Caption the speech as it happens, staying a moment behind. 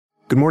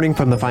Good morning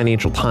from the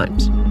Financial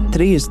Times.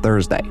 Today is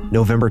Thursday,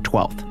 November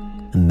 12th,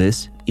 and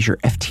this is your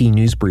FT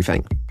News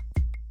Briefing.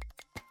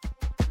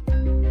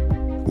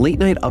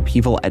 Late-night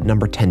upheaval at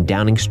number 10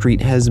 Downing Street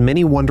has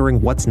many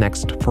wondering what's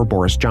next for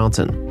Boris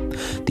Johnson.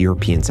 The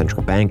European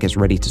Central Bank is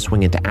ready to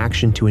swing into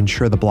action to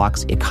ensure the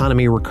bloc's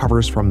economy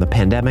recovers from the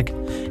pandemic,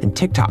 and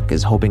TikTok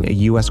is hoping a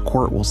U.S.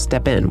 court will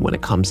step in when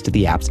it comes to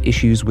the app's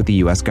issues with the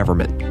U.S.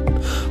 government.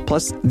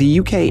 Plus, the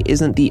UK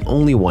isn't the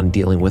only one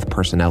dealing with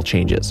personnel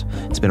changes.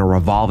 It's been a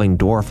revolving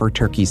door for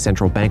Turkey's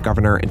central bank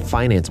governor and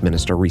finance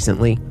minister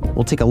recently.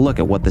 We'll take a look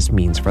at what this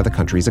means for the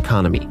country's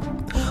economy.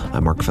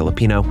 I'm Mark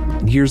Filipino,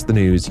 and here's the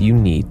news you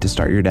need to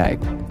start your day.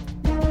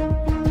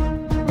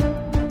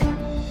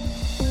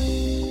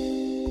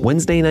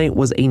 Wednesday night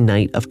was a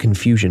night of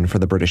confusion for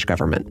the British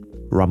government.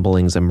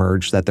 Rumblings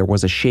emerged that there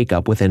was a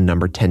shakeup within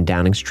number 10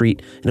 Downing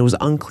Street, and it was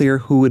unclear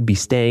who would be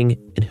staying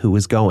and who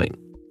was going.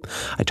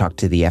 I talked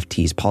to the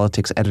FT's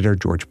politics editor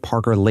George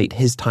Parker late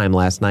his time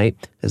last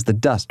night as the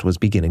dust was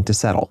beginning to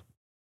settle.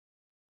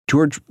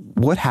 George,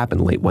 what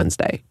happened late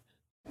Wednesday?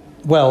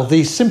 Well,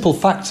 the simple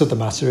facts of the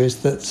matter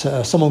is that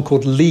someone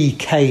called Lee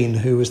Cain,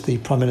 who was the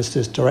Prime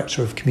Minister's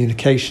Director of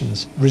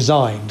Communications,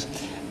 resigned.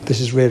 This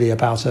is really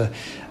about a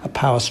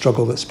power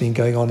struggle that's been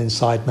going on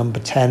inside number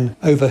 10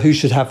 over who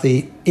should have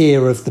the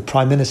ear of the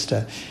Prime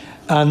Minister.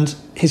 And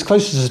his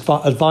closest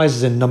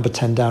advisors in number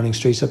 10 Downing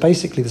Street are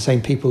basically the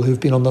same people who've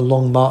been on the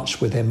long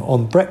march with him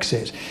on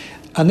Brexit.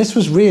 And this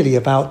was really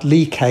about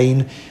Lee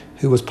Cain,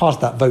 who was part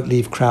of that Vote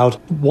Leave crowd,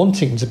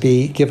 wanting to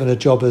be given a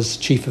job as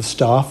Chief of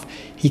Staff.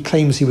 He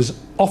claims he was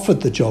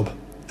offered the job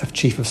of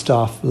Chief of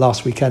Staff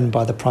last weekend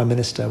by the Prime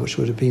Minister, which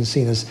would have been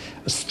seen as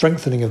a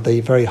strengthening of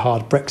the very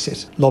hard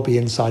Brexit lobby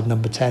inside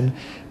number 10.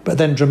 But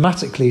then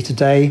dramatically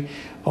today,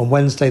 on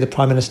Wednesday, the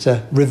Prime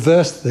Minister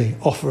reversed the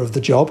offer of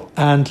the job,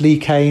 and Lee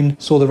Cain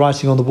saw the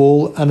writing on the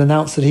wall and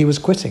announced that he was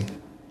quitting.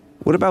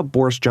 What about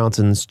Boris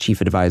Johnson's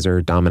chief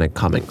advisor, Dominic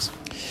Cummings?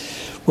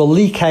 Well,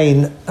 Lee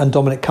Cain and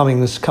Dominic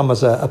Cummings come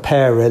as a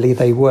pair, really.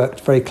 They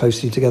worked very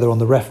closely together on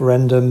the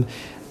referendum.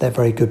 They're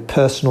very good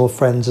personal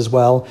friends as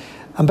well.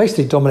 And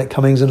basically, Dominic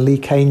Cummings and Lee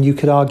Cain, you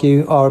could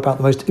argue, are about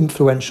the most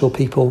influential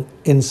people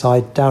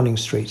inside Downing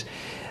Street.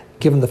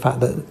 Given the fact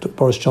that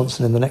Boris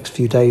Johnson in the next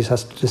few days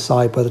has to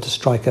decide whether to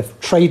strike a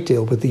trade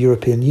deal with the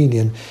European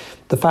Union,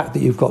 the fact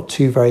that you've got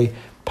two very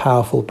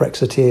powerful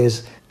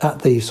Brexiteers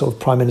at the sort of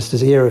Prime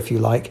Minister's ear, if you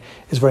like,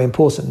 is very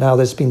important. Now,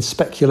 there's been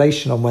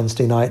speculation on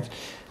Wednesday night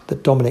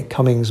that Dominic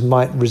Cummings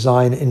might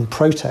resign in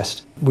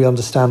protest. We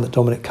understand that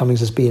Dominic Cummings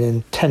has been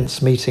in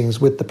tense meetings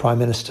with the Prime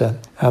Minister.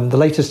 The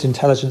latest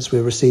intelligence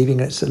we're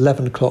receiving, it's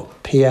 11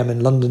 o'clock p.m.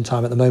 in London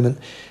time at the moment,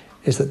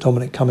 is that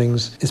Dominic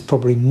Cummings is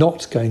probably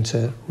not going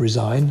to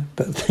resign,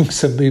 but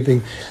things are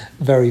moving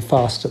very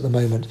fast at the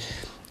moment.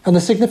 And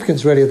the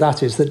significance really of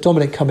that is that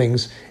Dominic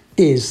Cummings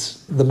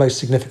is the most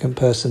significant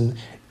person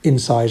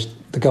inside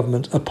the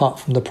government, apart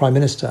from the Prime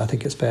Minister, I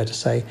think it's fair to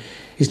say.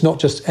 He's not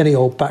just any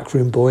old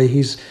backroom boy,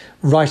 he's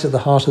right at the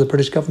heart of the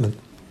British government.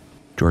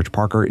 George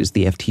Parker is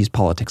the FT's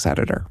politics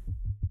editor.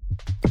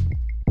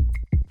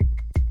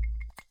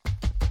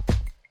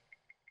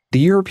 The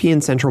European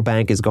Central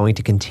Bank is going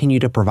to continue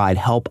to provide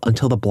help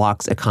until the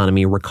bloc's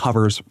economy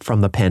recovers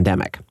from the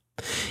pandemic.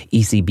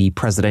 ECB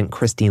President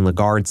Christine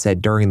Lagarde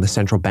said during the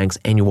central bank's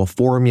annual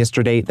forum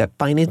yesterday that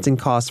financing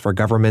costs for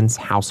governments,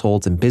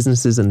 households, and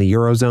businesses in the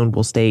Eurozone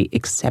will stay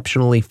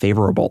exceptionally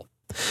favorable.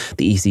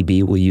 The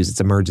ECB will use its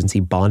emergency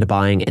bond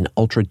buying and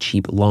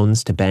ultra-cheap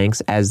loans to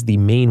banks as the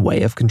main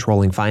way of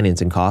controlling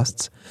financing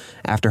costs.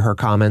 After her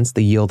comments,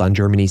 the yield on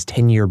Germany's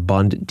 10-year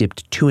bond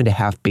dipped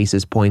 2.5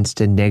 basis points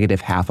to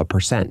negative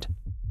 0.5%.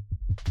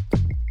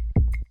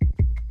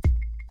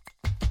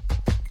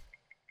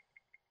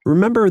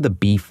 Remember the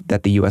beef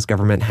that the U.S.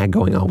 government had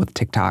going on with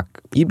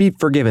TikTok? You'd be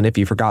forgiven if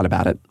you forgot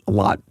about it. A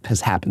lot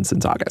has happened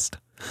since August.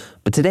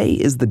 But today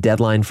is the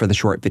deadline for the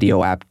short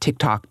video app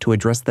TikTok to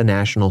address the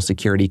national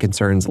security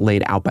concerns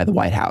laid out by the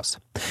White House.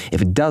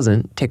 If it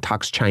doesn't,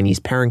 TikTok's Chinese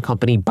parent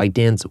company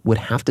ByteDance would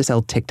have to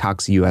sell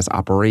TikTok's U.S.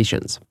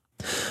 operations.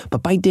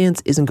 But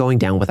ByteDance isn't going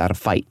down without a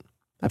fight.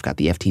 I've got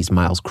the FT's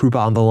Miles Krupa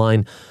on the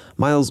line.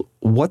 Miles,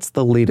 what's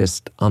the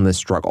latest on this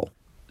struggle?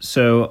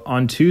 So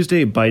on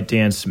Tuesday,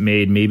 ByteDance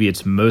made maybe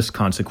its most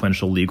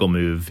consequential legal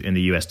move in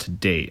the U.S. to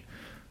date.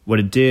 What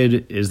it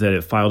did is that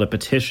it filed a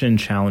petition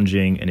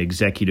challenging an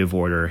executive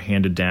order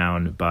handed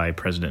down by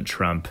President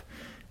Trump,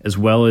 as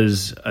well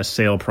as a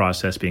sale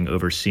process being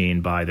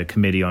overseen by the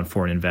Committee on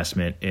Foreign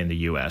Investment in the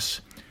U.S.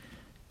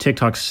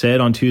 TikTok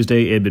said on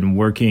Tuesday it had been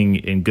working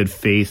in good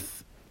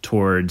faith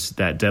towards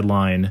that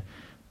deadline,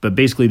 but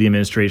basically the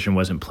administration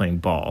wasn't playing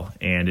ball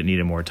and it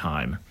needed more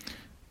time.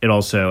 It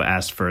also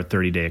asked for a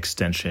 30-day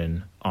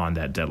extension on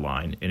that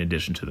deadline in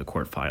addition to the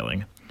court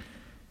filing.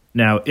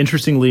 Now,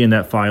 interestingly, in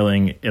that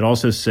filing, it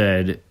also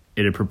said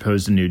it had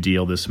proposed a new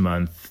deal this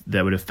month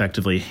that would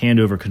effectively hand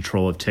over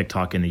control of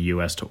TikTok in the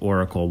U.S. to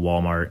Oracle,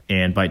 Walmart,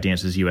 and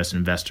ByteDance's U.S.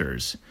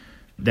 investors.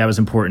 That was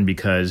important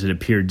because it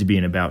appeared to be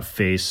an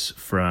about-face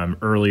from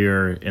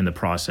earlier in the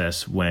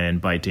process when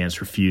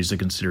ByteDance refused to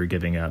consider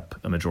giving up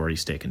a majority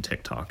stake in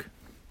TikTok.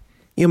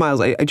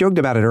 Miles, I joked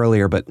about it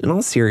earlier, but in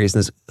all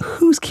seriousness,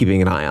 who's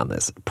keeping an eye on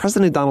this?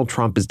 President Donald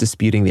Trump is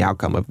disputing the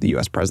outcome of the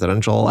U.S.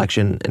 presidential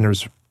election and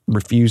has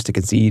refused to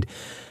concede.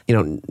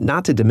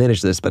 Not to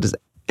diminish this, but is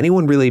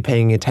anyone really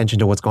paying attention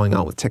to what's going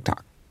on with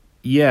TikTok?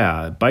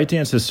 Yeah,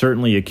 ByteDance has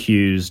certainly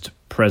accused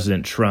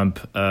President Trump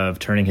of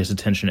turning his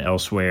attention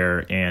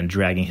elsewhere and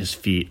dragging his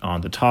feet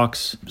on the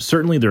talks.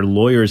 Certainly their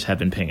lawyers have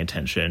been paying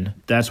attention.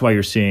 That's why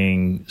you're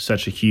seeing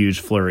such a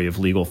huge flurry of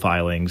legal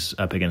filings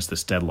up against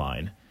this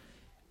deadline.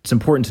 It's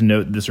important to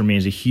note that this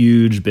remains a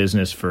huge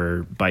business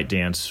for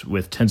ByteDance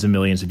with tens of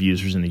millions of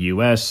users in the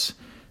US.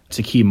 It's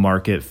a key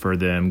market for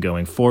them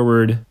going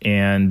forward.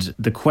 And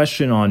the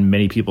question on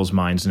many people's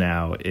minds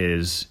now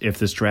is, if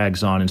this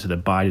drags on into the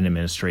Biden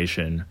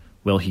administration,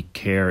 will he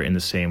care in the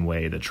same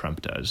way that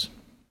Trump does?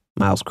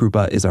 Miles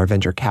Krupa is our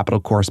venture capital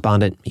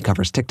correspondent. He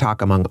covers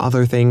TikTok, among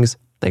other things.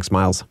 Thanks,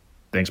 Miles.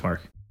 Thanks,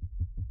 Mark.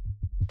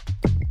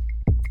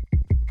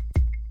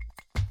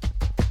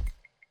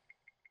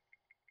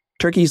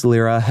 Turkey's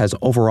lira has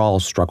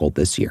overall struggled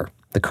this year.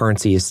 The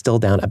currency is still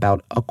down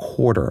about a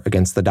quarter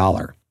against the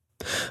dollar.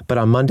 But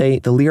on Monday,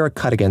 the lira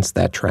cut against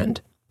that trend.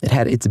 It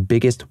had its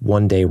biggest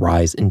one-day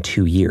rise in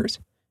 2 years.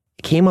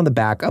 It came on the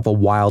back of a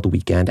wild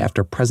weekend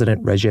after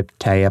President Recep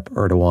Tayyip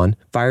Erdogan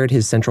fired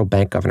his central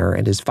bank governor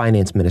and his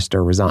finance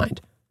minister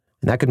resigned.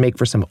 And that could make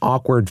for some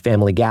awkward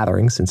family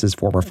gatherings since his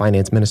former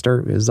finance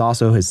minister is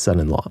also his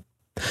son-in-law.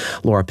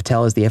 Laura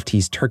Patel is the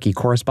FT's Turkey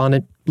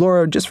correspondent.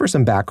 Laura, just for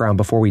some background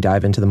before we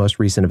dive into the most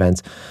recent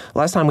events,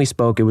 last time we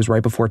spoke, it was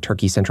right before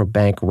Turkey's central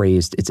bank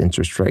raised its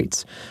interest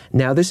rates.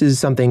 Now, this is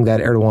something that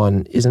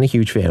Erdogan isn't a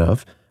huge fan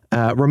of.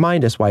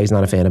 Remind us why he's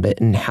not a fan of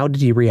it, and how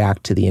did he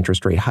react to the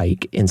interest rate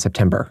hike in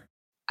September?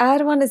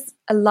 Erdogan is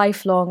a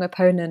lifelong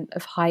opponent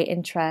of high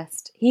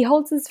interest. He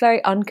holds this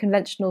very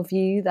unconventional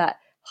view that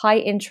high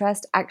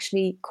interest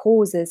actually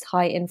causes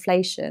high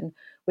inflation,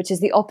 which is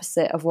the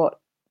opposite of what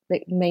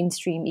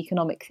mainstream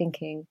economic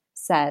thinking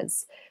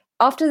says.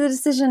 After the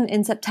decision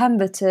in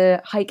September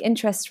to hike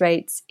interest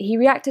rates, he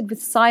reacted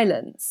with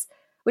silence,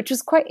 which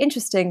was quite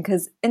interesting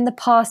because in the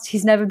past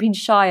he's never been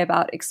shy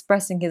about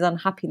expressing his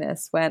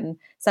unhappiness when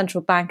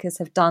central bankers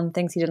have done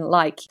things he didn't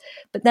like.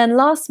 But then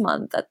last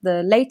month at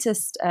the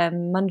latest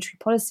Monetary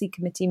Policy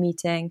Committee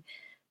meeting,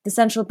 the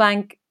central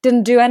bank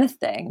didn't do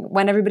anything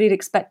when everybody had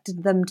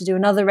expected them to do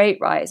another rate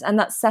rise. And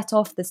that set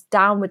off this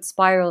downward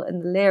spiral in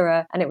the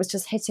lira. And it was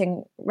just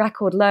hitting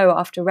record low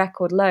after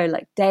record low,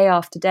 like day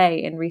after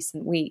day in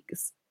recent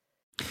weeks.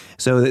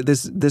 So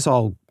this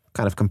all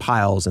kind of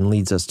compiles and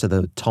leads us to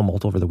the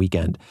tumult over the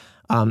weekend.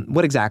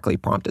 What exactly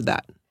prompted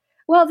that?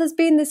 Well, there's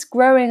been this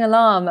growing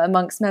alarm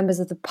amongst members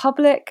of the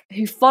public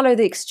who follow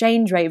the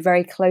exchange rate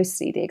very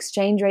closely. The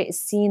exchange rate is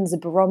seen as a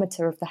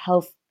barometer of the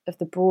health of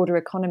the broader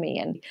economy.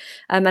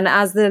 And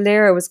as the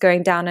lira was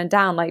going down and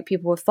down, like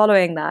people were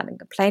following that and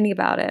complaining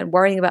about it and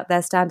worrying about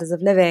their standards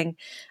of living.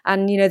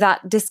 And,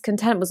 that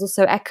discontent was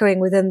also echoing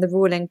within the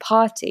ruling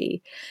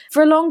party.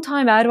 For a long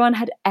time, Erdogan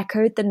had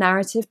echoed the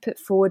narrative put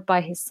forward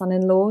by his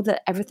son-in-law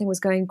that everything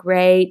was going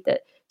great,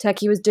 that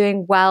Turkey was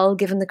doing well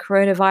given the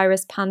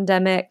coronavirus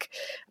pandemic.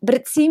 But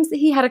it seems that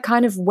he had a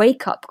kind of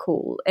wake-up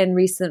call in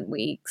recent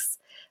weeks.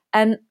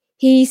 And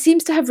he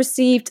seems to have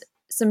received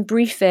some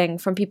briefing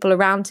from people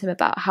around him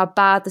about how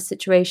bad the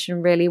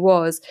situation really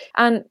was.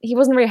 And he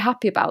wasn't very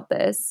happy about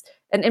this.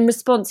 And in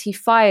response, he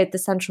fired the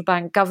central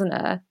bank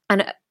governor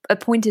and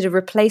appointed a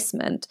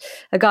replacement,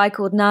 a guy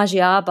called Naji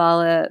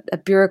Ağbal, a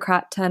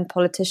bureaucrat turned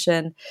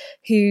politician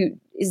who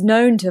is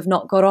known to have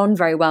not got on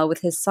very well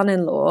with his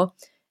son-in-law.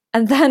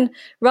 And then,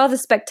 rather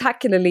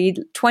spectacularly,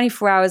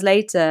 24 hours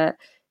later,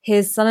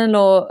 his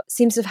son-in-law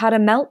seems to have had a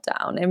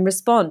meltdown. In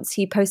response,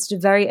 he posted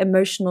a very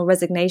emotional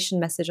resignation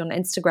message on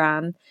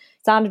Instagram,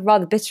 sounded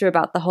rather bitter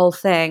about the whole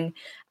thing,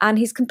 and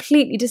he's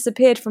completely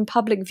disappeared from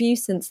public view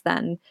since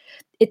then.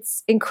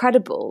 It's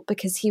incredible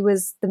because he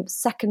was the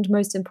second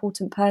most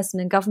important person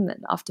in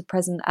government after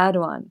President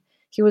Erdogan.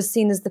 He was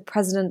seen as the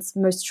president's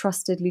most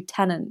trusted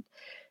lieutenant,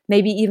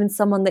 maybe even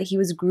someone that he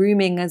was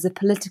grooming as a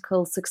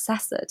political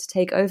successor to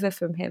take over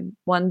from him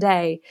one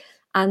day.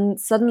 And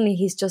suddenly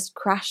he's just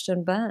crashed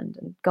and burned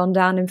and gone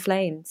down in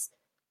flames.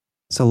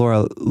 So,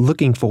 Laura,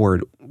 looking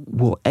forward,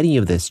 will any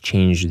of this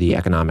change the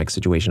economic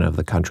situation of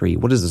the country?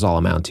 What does this all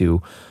amount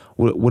to?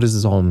 What does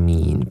this all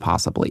mean,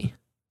 possibly?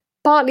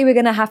 Partly we're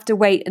going to have to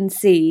wait and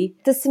see.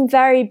 There's some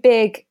very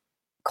big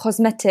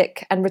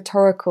cosmetic and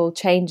rhetorical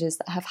changes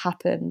that have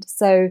happened.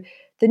 So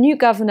the new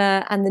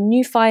governor and the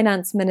new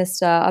finance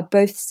minister are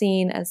both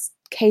seen as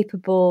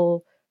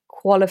capable,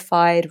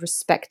 qualified,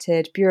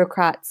 respected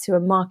bureaucrats who are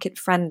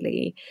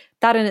market-friendly.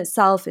 That in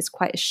itself is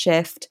quite a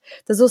shift.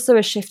 There's also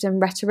a shift in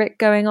rhetoric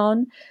going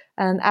on.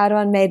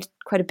 Erdogan made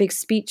quite a big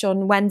speech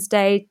on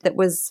Wednesday that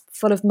was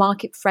full of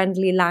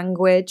market-friendly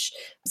language,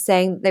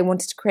 saying that they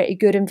wanted to create a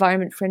good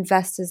environment for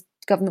investors.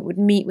 The government would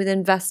meet with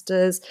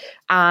investors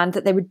and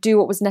that they would do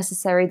what was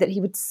necessary, that he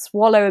would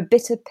swallow a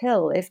bitter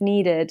pill if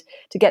needed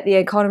to get the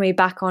economy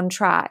back on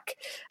track.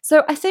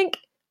 So I think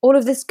all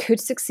of this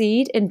could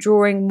succeed in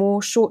drawing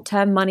more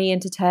short-term money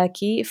into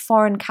Turkey. If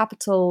foreign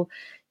capital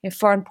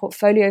foreign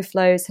portfolio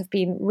flows have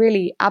been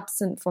really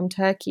absent from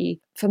Turkey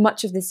for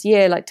much of this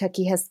year. Like,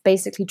 Turkey has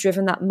basically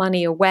driven that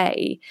money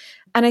away.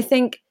 And I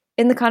think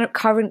in the kind of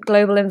current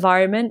global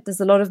environment, there's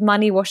a lot of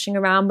money washing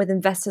around with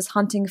investors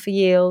hunting for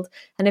yield.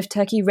 And if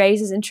Turkey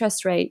raises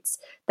interest rates,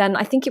 then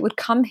I think it would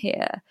come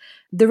here.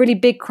 The really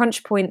big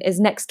crunch point is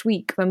next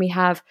week when we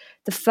have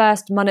the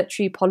first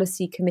Monetary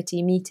Policy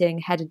Committee meeting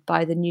headed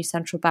by the new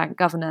central bank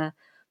governor.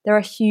 There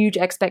are huge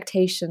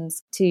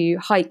expectations to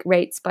hike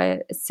rates by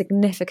a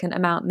significant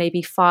amount,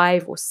 maybe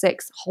 5 or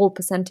 6 whole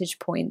percentage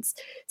points.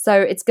 So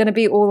it's going to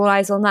be all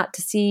eyes on that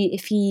to see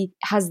if he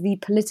has the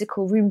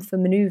political room for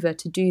maneuver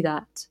to do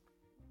that.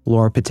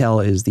 Laura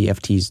Patel is the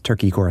FT's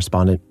Turkey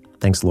correspondent.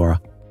 Thanks,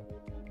 Laura.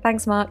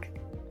 Thanks, Mark.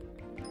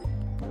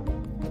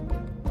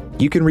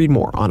 You can read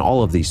more on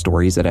all of these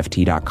stories at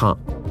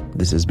FT.com.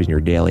 This has been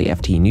your daily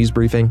FT News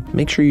Briefing.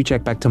 Make sure you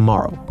check back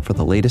tomorrow for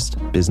the latest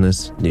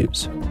business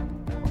news.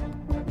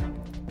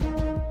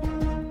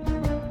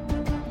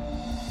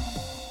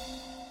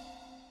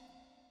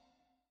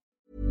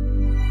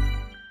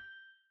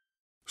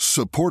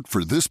 Support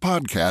for this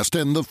podcast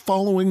and the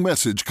following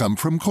message come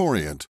from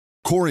Corient.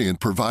 Corient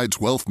provides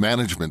wealth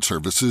management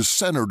services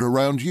centered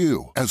around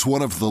you. As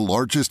one of the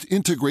largest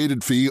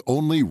integrated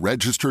fee-only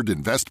registered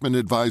investment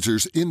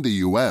advisors in the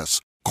U.S.,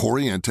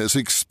 Corient has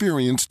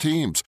experienced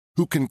teams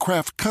who can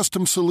craft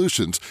custom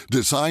solutions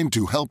designed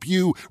to help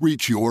you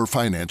reach your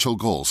financial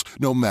goals,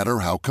 no matter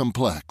how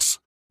complex.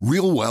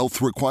 Real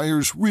wealth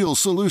requires real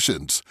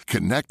solutions.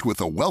 Connect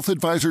with a wealth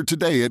advisor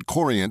today at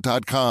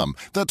Corient.com.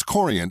 That's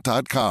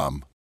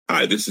Corient.com.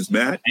 Hi, this is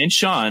Matt and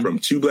Sean from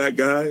Two Black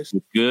Guys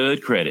with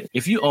Good Credit.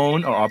 If you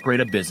own or operate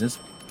a business,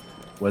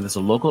 whether it's a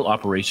local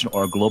operation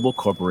or a global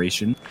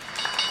corporation,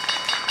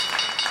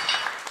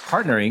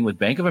 partnering with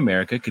Bank of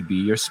America could be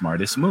your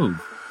smartest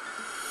move.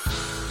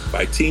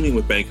 By teaming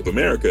with Bank of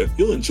America,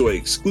 you'll enjoy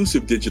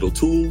exclusive digital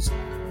tools,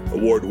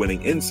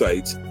 award-winning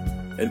insights,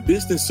 and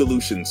business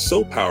solutions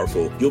so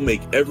powerful you'll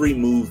make every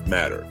move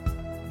matter.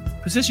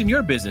 Position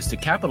your business to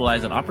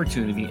capitalize on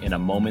opportunity in a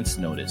moment's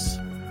notice.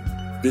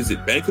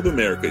 Visit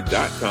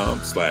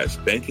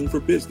bankofamerica.com/banking for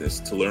business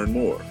to learn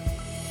more.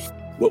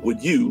 What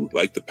would you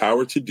like the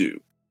power to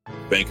do?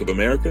 Bank of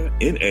America,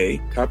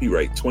 N.A.,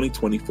 copyright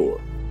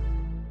 2024.